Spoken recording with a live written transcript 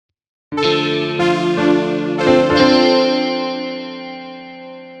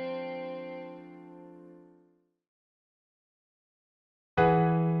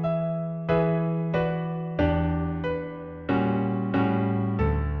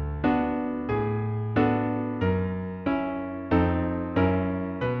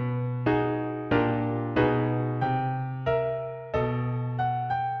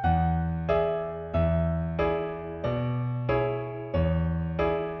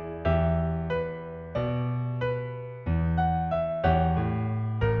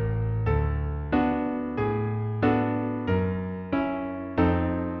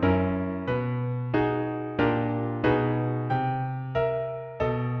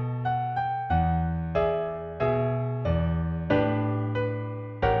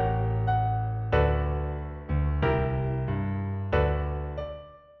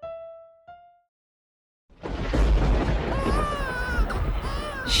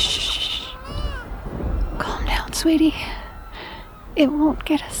Sweetie, it won't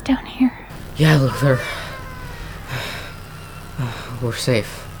get us down here. Yeah, Luther. We're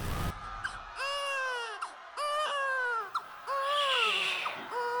safe.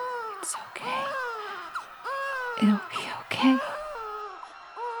 It's okay. It'll be okay.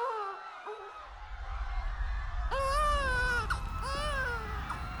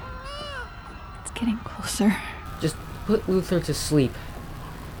 It's getting closer. Just put Luther to sleep.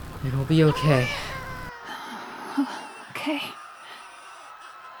 It'll be okay. Okay.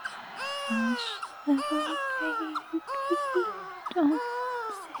 Hush, little baby, don't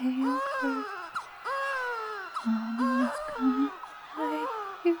say a word. Mama's gonna hide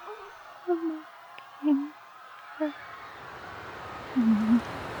you from her.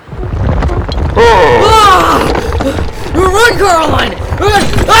 Run, Caroline!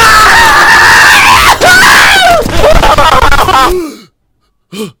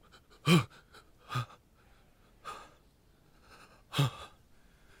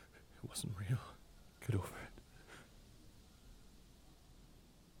 It wasn't real. Get over it.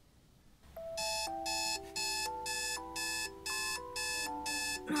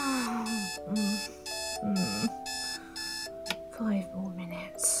 Five more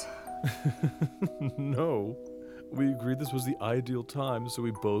minutes. No. We agreed this was the ideal time so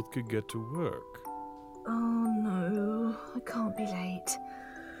we both could get to work. Oh no, I can't be late.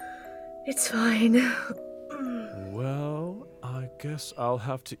 It's fine. Well, I guess I'll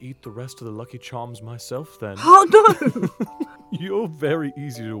have to eat the rest of the Lucky Charms myself then. Oh no! You're very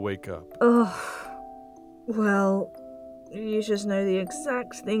easy to wake up. Oh, well, you just know the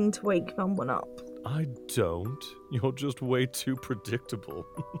exact thing to wake someone up. I don't. You're just way too predictable.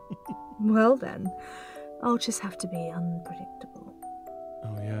 Well then, I'll just have to be unpredictable.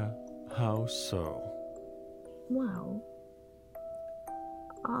 Oh yeah? How so? Well,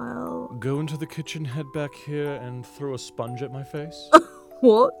 I'll... Go into the kitchen, head back here, and throw a sponge at my face?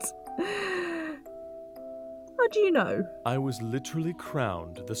 What? How do you know? I was literally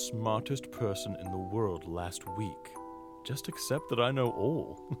crowned the smartest person in the world last week. Just accept that I know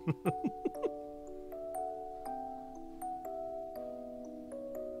all.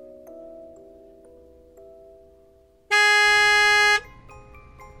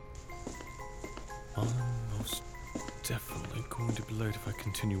 I'm most definitely going to be late if I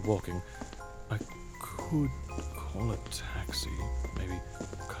continue walking. I could call a taxi, maybe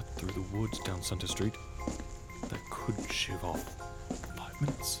cut through the woods down Center Street. That could shave off 5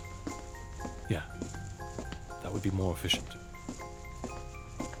 minutes. Yeah, that would be more efficient.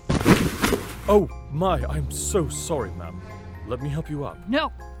 Oh my, I'm so sorry, ma'am. Let me help you up.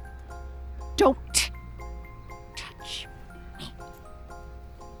 No! Don't touch me.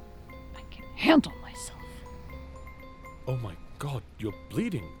 I can handle myself. Oh my god, you're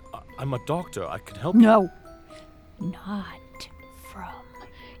bleeding. I'm a doctor. I can help No, not from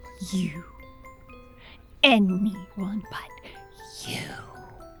you. Anyone but you. you.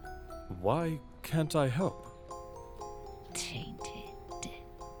 Why can't I help? Tainted.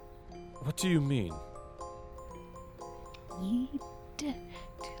 What do you mean? Need to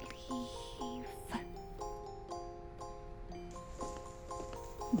leave.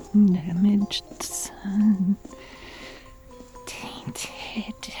 Damaged sun.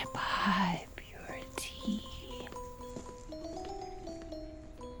 Tainted by purity.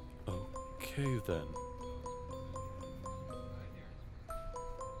 Okay then.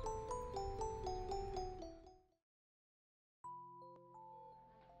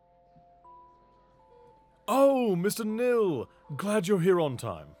 Oh, Mr. Nill! Glad you're here on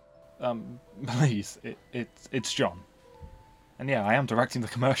time. Please, it's John. And yeah, I am directing the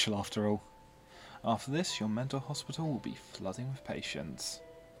commercial after all. After this, your mental hospital will be flooding with patients.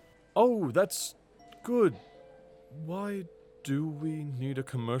 Oh, that's good. Why do we need a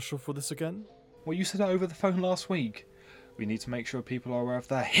commercial for this again? Well, you said it over the phone last week. We need to make sure people are aware of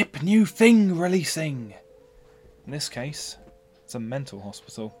their hip new thing releasing. In this case, it's a mental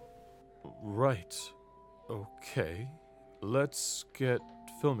hospital. Right. Okay. Let's get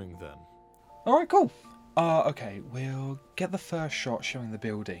filming then. Alright, cool. Okay, we'll get the first shot showing the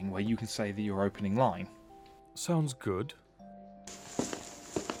building where you can say that your opening line. Sounds good.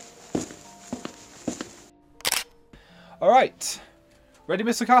 Alright. Ready,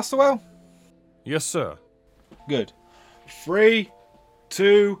 Mr. Casterwell? Yes, sir. Good. 3,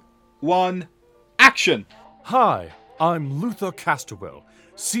 2, 1, action! Hi, I'm Luther Casterwell,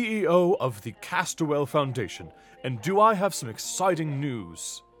 CEO of the Casterwell Foundation, and do I have some exciting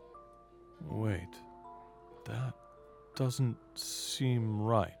news? Wait, that doesn't seem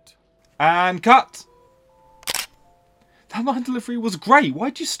right. And cut! That line delivery was great.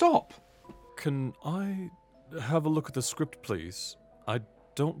 Why'd you stop? Can I have a look at the script, please? I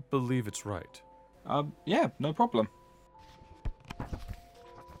don't believe it's right. Yeah, no problem.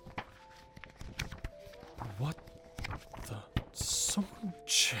 What the... Someone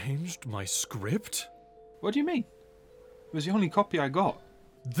changed my script? What do you mean? It was the only copy I got.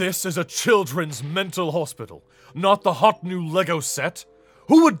 This is a children's mental hospital, not the hot new Lego set.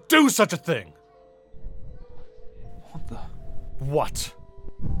 Who would do such a thing? What the? What?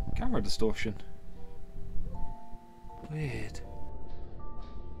 Camera distortion. Weird.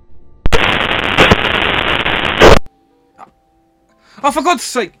 Oh, for God's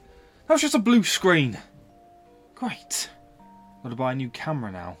sake! That was just a blue screen. Great. Gotta buy a new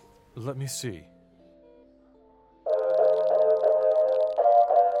camera now. Let me see.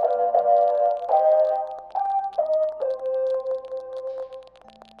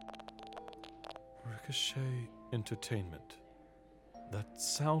 Ricochet Entertainment. That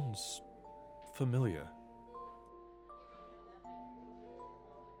sounds familiar.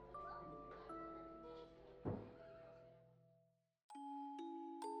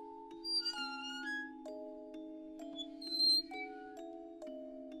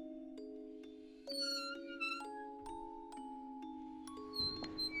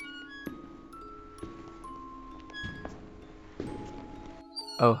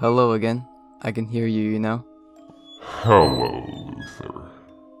 Oh, hello again. I can hear you, you know. Hello, Luther.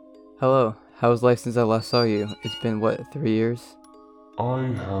 Hello. How's life since I last saw you? It's been, what, 3 years? I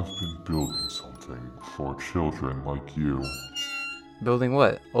have been building something for children like you. Building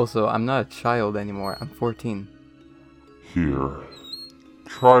what? Also, I'm not a child anymore. I'm 14. Here,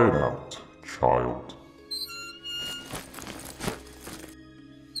 try it out, child.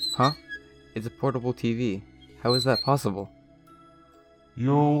 Huh? It's a portable TV. How is that possible?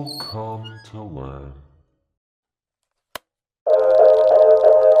 You'll come to learn.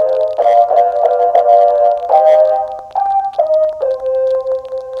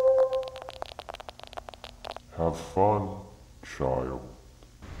 Have fun, child.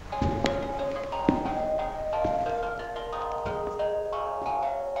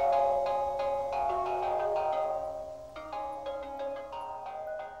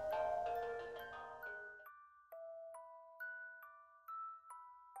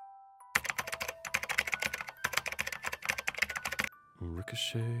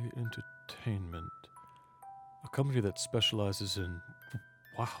 Ricochet Entertainment. A company that specializes in,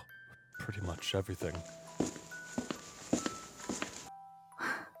 wow, pretty much everything.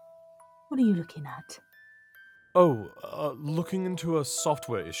 What are you looking at? Oh, looking into a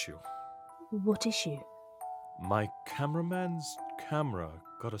software issue. What issue? My cameraman's camera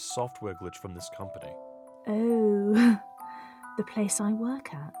got a software glitch from this company. Oh, the place I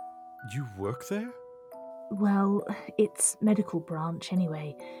work at. You work there? Well, it's medical branch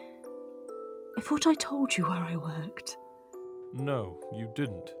anyway. I thought I told you where I worked. No, you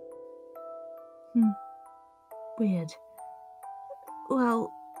didn't. Weird. Well,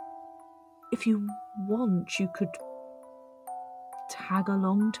 if you want, you could tag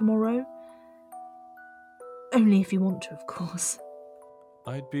along tomorrow. Only if you want to, of course.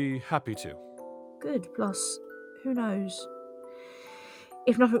 I'd be happy to. Good, plus, who knows?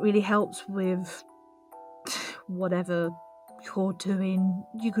 If nothing really helps with whatever you're doing,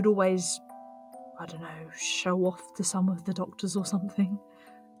 you could always, I don't know, show off to some of the doctors or something.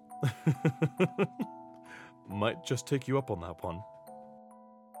 Might just take you up on that one.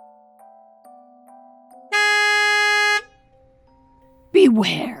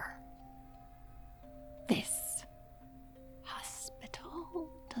 Beware! This hospital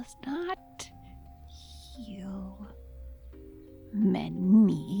does not heal.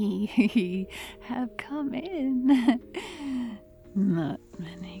 Many have come in. Not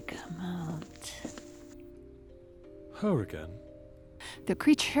many may come out. Her again? The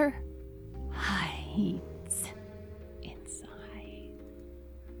creature hides inside.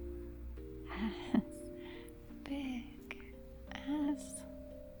 As big as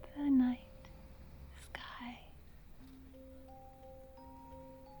the night sky.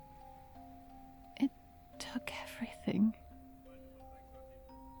 It took everything.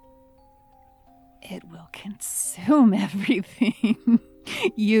 It will consume everything.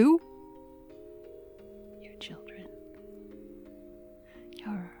 You, your children,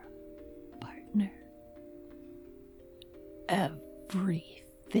 your partner,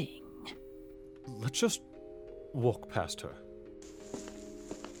 everything. Let's just walk past her.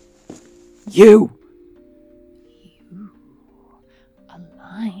 You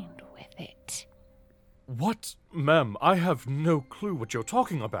aligned with it. What? Ma'am, I have no clue what you're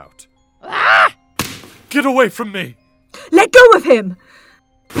talking about. Ah! Get away from me! Let go of him!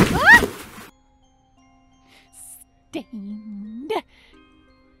 Stained,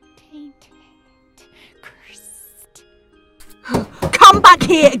 tainted, cursed. Come back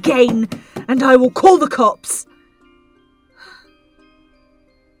here again, and I will call the cops.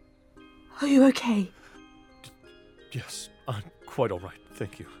 Are you okay? Yes, I'm quite alright,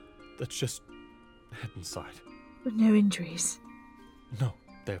 thank you. Let's just head inside. With no injuries? No,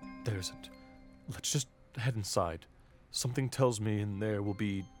 there isn't. Let's just head inside. Something tells me in there will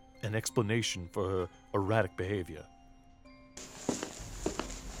be an explanation for her erratic behavior.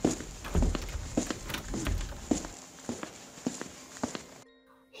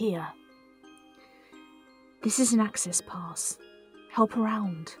 Here. This is an access pass. Help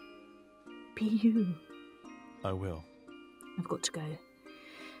around. Be you. I will. I've got to go.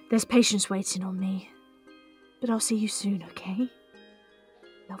 There's patients waiting on me. But I'll see you soon, okay?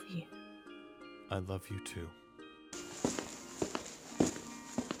 Love you. I love you too.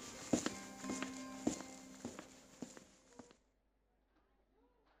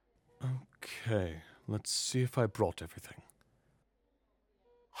 Okay, let's see if I brought everything.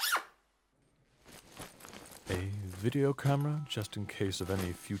 A video camera, just in case of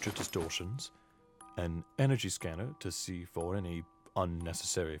any future distortions. An energy scanner to see for any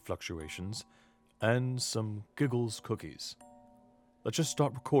unnecessary fluctuations. And some Giggles cookies. Let's just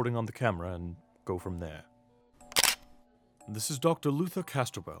start recording on the camera and go from there. This is Dr. Luther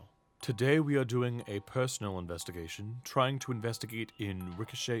Casterwell. Today we are doing a personal investigation trying to investigate in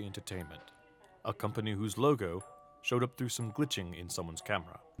Ricochet Entertainment, a company whose logo showed up through some glitching in someone's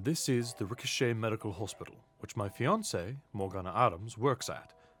camera. This is the Ricochet Medical Hospital, which my fiancée, Morgana Adams, works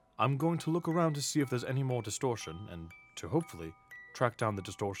at. I'm going to look around to see if there's any more distortion and to hopefully track down the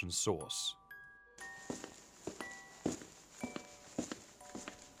distortion's source.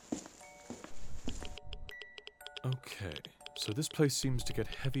 Okay, so this place seems to get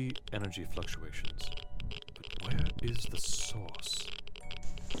heavy energy fluctuations. But where is the source?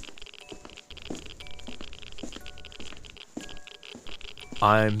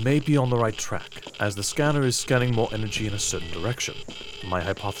 I may be on the right track, as the scanner is scanning more energy in a certain direction. My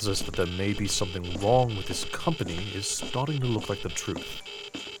hypothesis that there may be something wrong with this company is starting to look like the truth.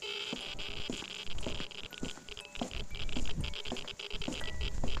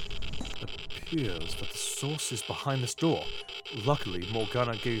 Appears that the source is behind this door. Luckily,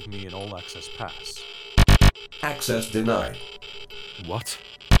 Morgana gave me an all-access pass. Access denied. What?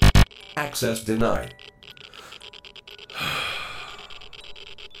 Access denied.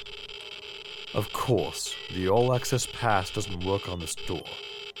 Of course, the all-access pass doesn't work on this door.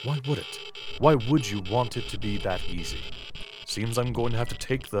 Why would it? Why would you want it to be that easy? Seems I'm going to have to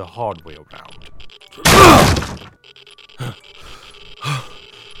take the hard way around.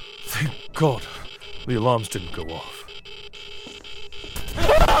 Thank God, the alarms didn't go off.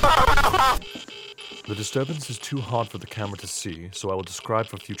 The disturbance is too hard for the camera to see, so I will describe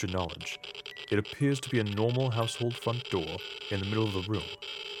for future knowledge. It appears to be a normal household front door in the middle of the room,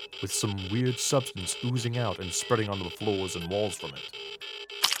 with some weird substance oozing out and spreading onto the floors and walls from it.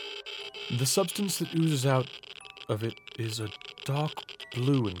 The substance that oozes out of it is a dark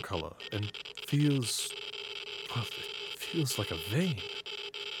blue in color and feels... well, it feels like a vein.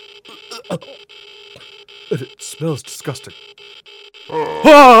 And it smells disgusting.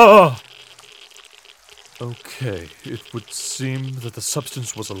 Ah! Okay, it would seem that the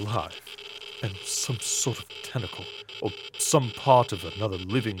substance was alive, and some sort of tentacle, or some part of another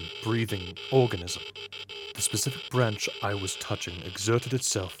living, breathing organism. The specific branch I was touching exerted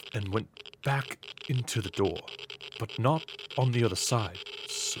itself and went back into the door, but not on the other side.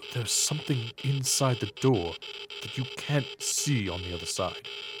 So there's something inside the door that you can't see on the other side.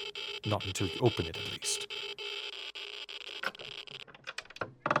 Not until you open it, at least.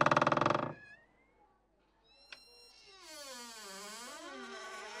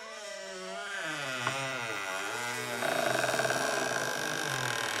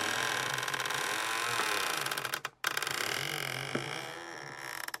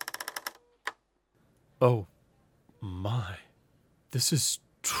 Oh, my. This is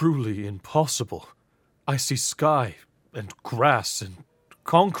truly impossible. I see sky and grass and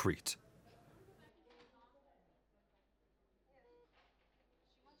concrete.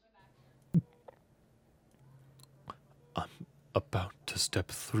 I'm about to step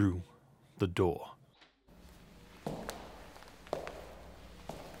through the door.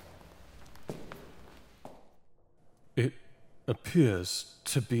 It appears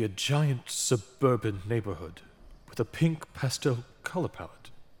to be a giant suburban neighborhood with a pink pastel color palette.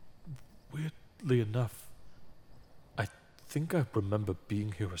 Weirdly enough, I think I remember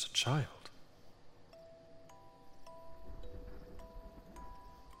being here as a child.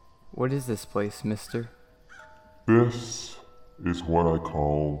 What is this place, mister? This is what I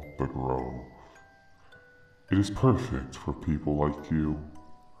call the Grove. It is perfect for people like you.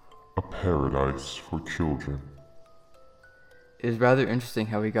 A paradise for children. It is rather interesting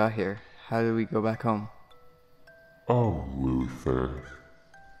how we got here. How do we go back home? Oh, Luther.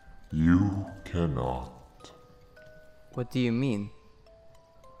 You cannot. What do you mean?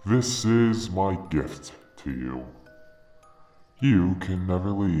 This is my gift to you. You can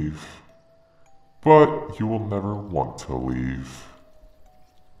never leave. But you will never want to leave.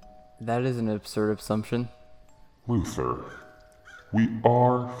 That is an absurd assumption. Luther, we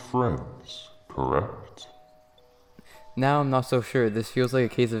are friends, correct? Now I'm not so sure. This feels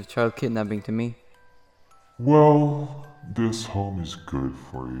like a case of child kidnapping to me. Well, this home is good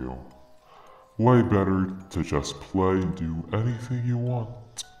for you. Way better to just play and do anything you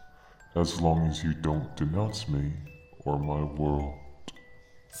want, as long as you don't denounce me or my world.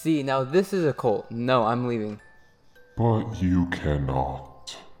 See, now this is a cult. No, I'm leaving. But you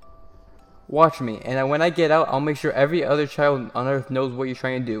cannot. Watch me, and when I get out, I'll make sure every other child on Earth knows what you're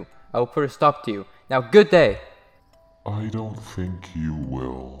trying to do. I will put a stop to you. Now, good day! I don't think you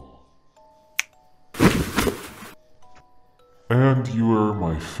will. And you are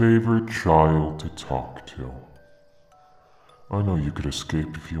my favorite child to talk to. I know you could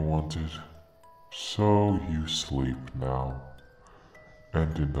escape if you wanted. So you sleep now.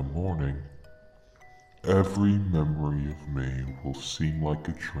 And in the morning, every memory of me will seem like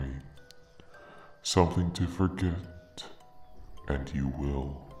a dream. Something to forget. And you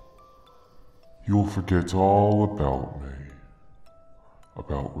will. You'll forget all about me.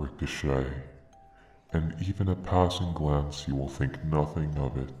 About Ricochet. And even a passing glance, you will think nothing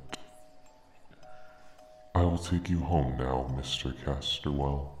of it. I will take you home now, Mr.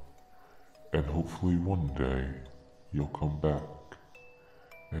 Casterwell. And hopefully one day, you'll come back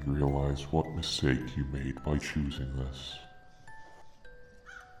and realize what mistake you made by choosing this.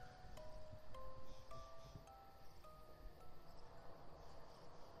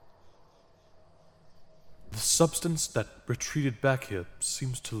 The substance that retreated back here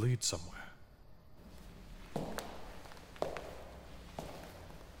seems to lead somewhere.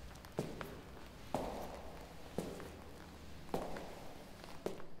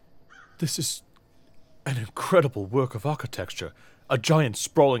 This is an incredible work of architecture. A giant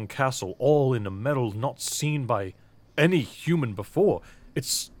sprawling castle, all in a metal not seen by any human before.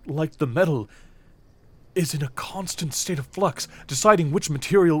 It's like the metal is in a constant state of flux, deciding which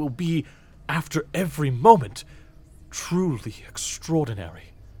material will be after every moment. Truly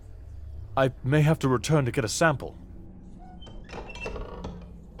extraordinary. I may have to return to get a sample.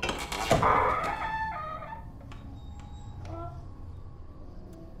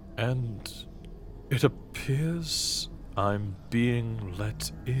 And it appears I'm being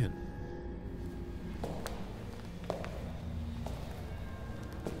let in.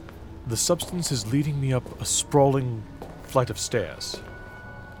 The substance is leading me up a sprawling flight of stairs.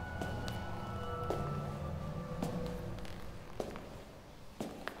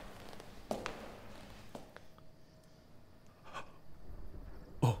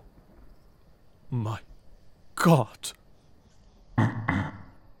 Oh my God!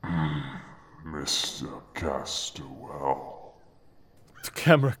 Mr. Casterwell. The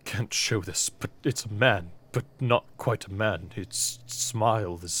camera can't show this, but it's a man, but not quite a man. His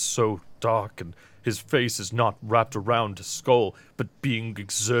smile is so dark, and his face is not wrapped around his skull, but being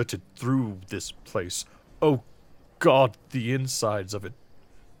exerted through this place. Oh God, the insides of it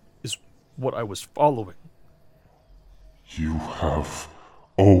is what I was following. You have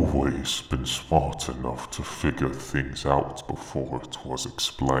always been smart enough to figure things out before it was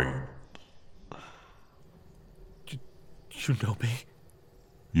explained. You know me?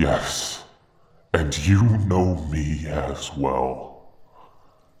 Yes, and you know me as well.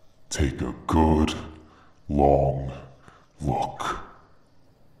 Take a good, long look.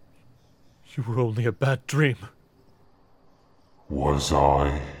 You were only a bad dream. Was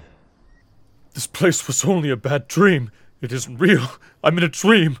I? This place was only a bad dream. It isn't real. I'm in a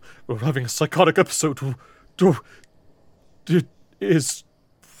dream. We're having a psychotic episode. It is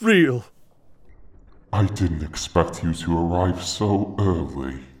real. I didn't expect you to arrive so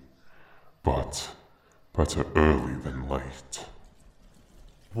early. But better early than late.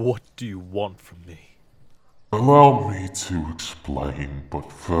 What do you want from me? Allow me to explain,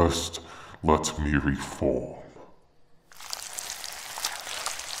 but first, let me reform.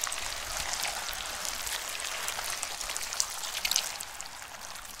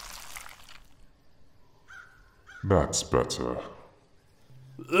 That's better.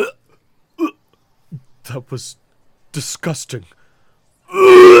 That was disgusting.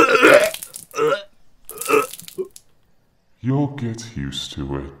 You'll get used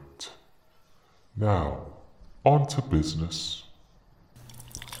to it. Now, on to business.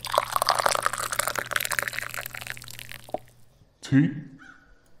 Tea?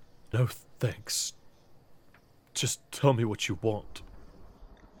 No thanks. Just tell me what you want.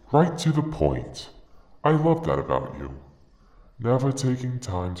 Right to the point. I love that about you. Never taking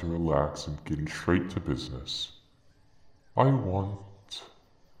time to relax and getting straight to business. I want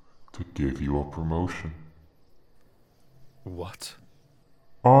to give you a promotion. What?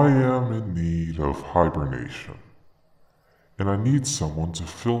 I am in need of hibernation, and I need someone to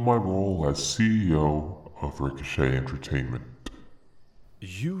fill my role as CEO of Ricochet Entertainment.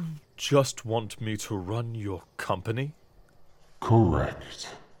 You just want me to run your company? Correct.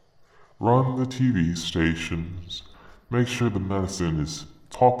 Run the TV stations, make sure the medicine is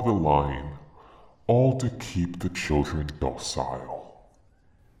top of the line, all to keep the children docile.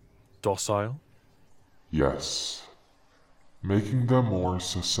 Docile? Yes. Making them more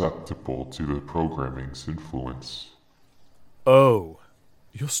susceptible to the programming's influence. Oh,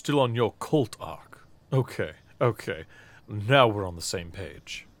 you're still on your cult arc. Okay. Now we're on the same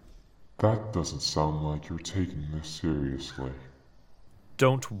page. That doesn't sound like you're taking this seriously.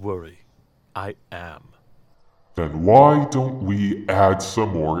 Don't worry. I am. Then why don't we add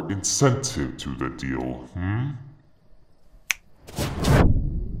some more incentive to the deal,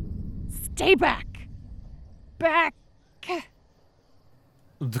 Stay back! Back!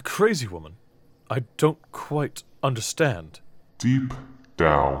 The crazy woman. I don't quite understand. Deep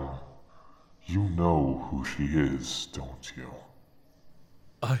down, you know who she is, don't you?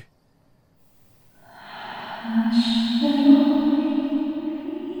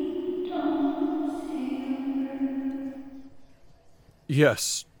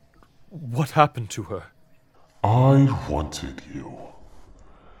 Yes. What happened to her? I wanted you,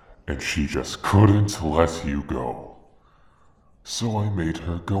 and she just couldn't let you go. So I made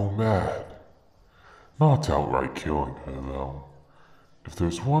her go mad. Not outright killing her, though. If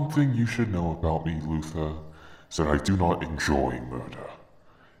there's one thing you should know about me, Luther, is that I do not enjoy murder.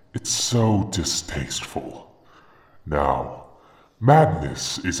 It's so distasteful. Now,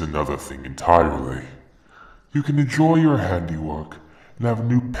 madness is another thing entirely. You can enjoy your handiwork and have a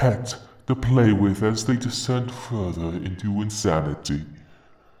new pet to play with as they descend further into insanity.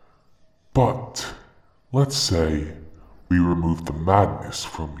 But, let's say, we remove the madness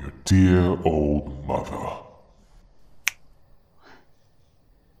from your dear old mother.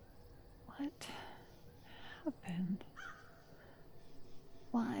 What happened?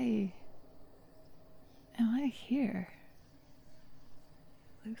 Why am I here?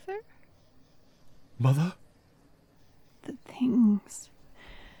 Luther? Mother? The things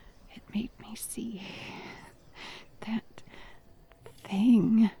it made me see. That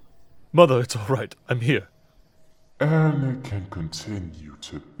thing. Mother, it's all right. I'm here. And it can continue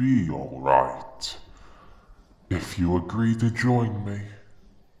to be alright. If you agree to join me.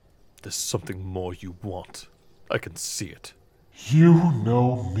 There's something more you want. I can see it. You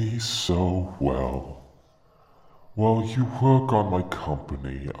know me so well. While you work on my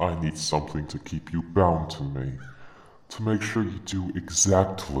company, I need something to keep you bound to me. To make sure you do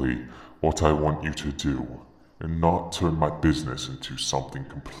exactly what I want you to do, and not turn my business into something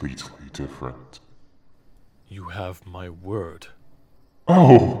completely different. You have my word.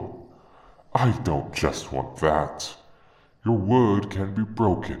 Oh! I don't just want that. Your word can be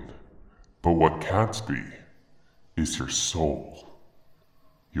broken, but what can't be is your soul.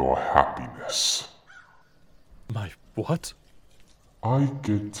 Your happiness. My what? I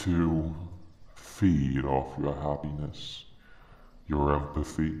get to feed off your happiness, your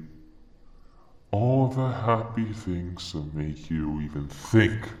empathy, all the happy things that make you even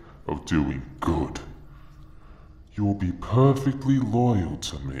think of doing good. You will be perfectly loyal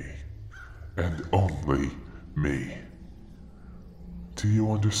to me, and only me. Do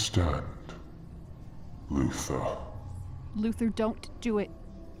you understand, Luther? Luther, don't do it.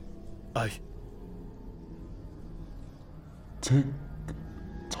 Tick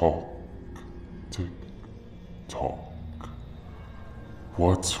tock, tick tock.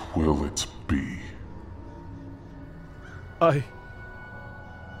 What will it be?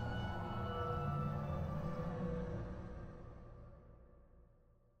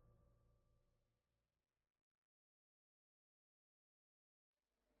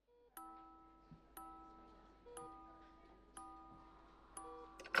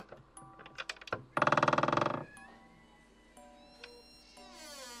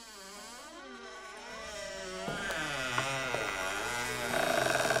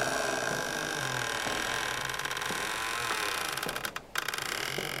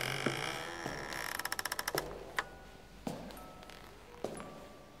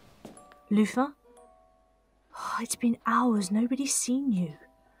 Luther? Oh, it's been hours. Nobody's seen you.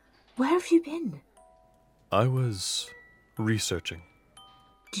 Where have you been? I was researching.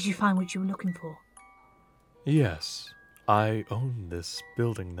 Did you find what you were looking for? Yes, I own this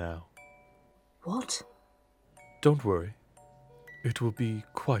building now. What? Don't worry. It will be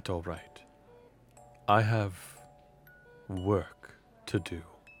quite all right. I have work to do.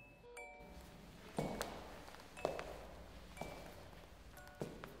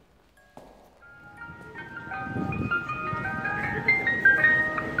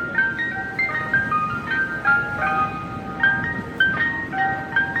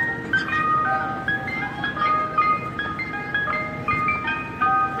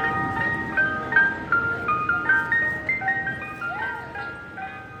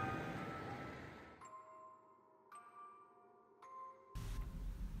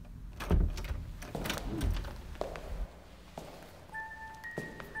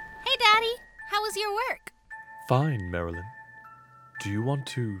 Hey, Daddy. How was your work? Fine, Marilyn. Do you want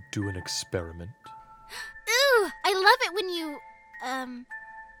to do an experiment? Ooh, I love it when you,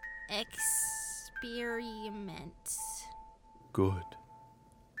 experiment. Good.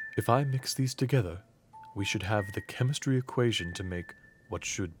 If I mix these together, we should have the chemistry equation to make what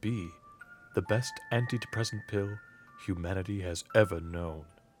should be the best antidepressant pill humanity has ever known.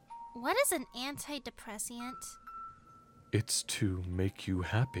 What is an antidepressant? It's to make you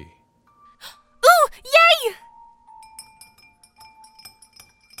happy. Ooh, yay!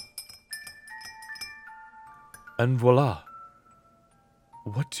 And voila!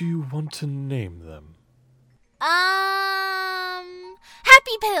 What do you want to name them?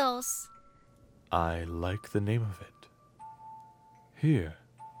 Happy pills. I like the name of it. Here,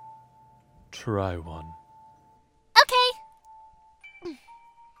 try one. Okay.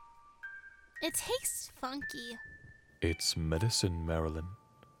 It tastes funky. It's medicine, Marilyn.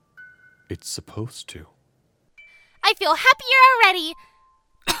 It's supposed to. I feel happier already.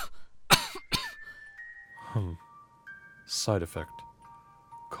 Side effect.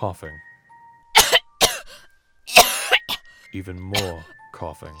 Coughing. Even more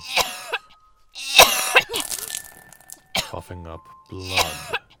coughing. Coughing up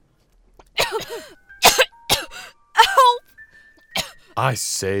blood. Oh, I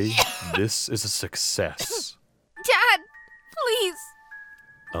say this is a success. Dad, please.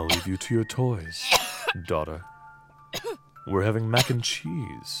 I'll leave you to your toys, daughter. We're having mac and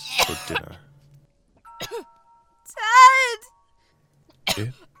cheese for dinner. Dad,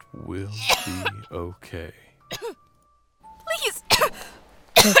 It will be okay. please.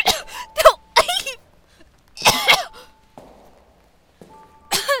 Don't leave.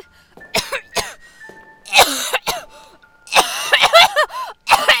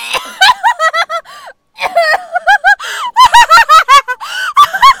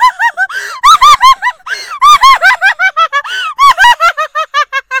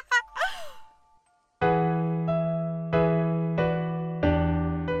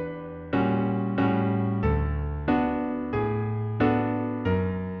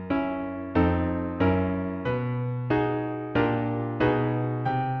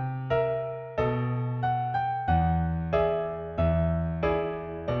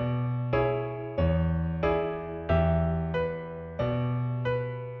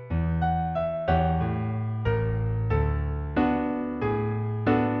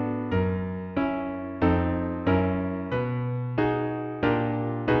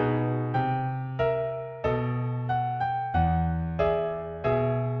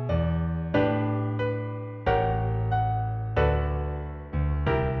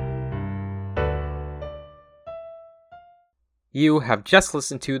 You have just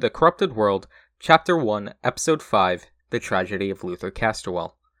listened to The Corrupted World, Chapter 1, Episode 5, The Tragedy of Luther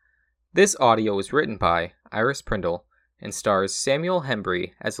Casterwell. This audio was written by Iris Prindle and stars Samuel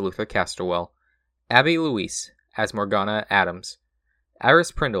Hembry as Luther Casterwell, Abby Louise as Morgana Adams,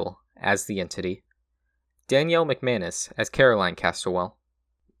 Iris Prindle as the Entity, Danielle McManus as Caroline Casterwell,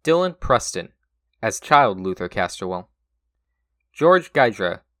 Dylan Preston as Child Luther Casterwell, George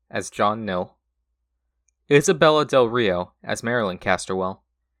Gydra as John Nill, Isabella Del Rio as Marilyn Casterwell,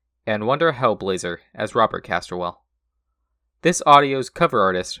 and Wonder Hellblazer as Robert Casterwell. This audio's cover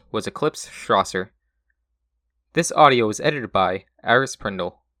artist was Eclipse Strasser. This audio was edited by Iris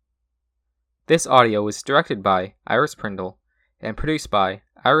Prindle. This audio was directed by Iris Prindle and produced by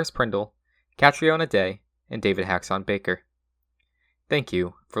Iris Prindle, Catriona Day, and David Haxon Baker. Thank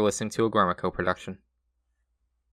you for listening to a Gormico production.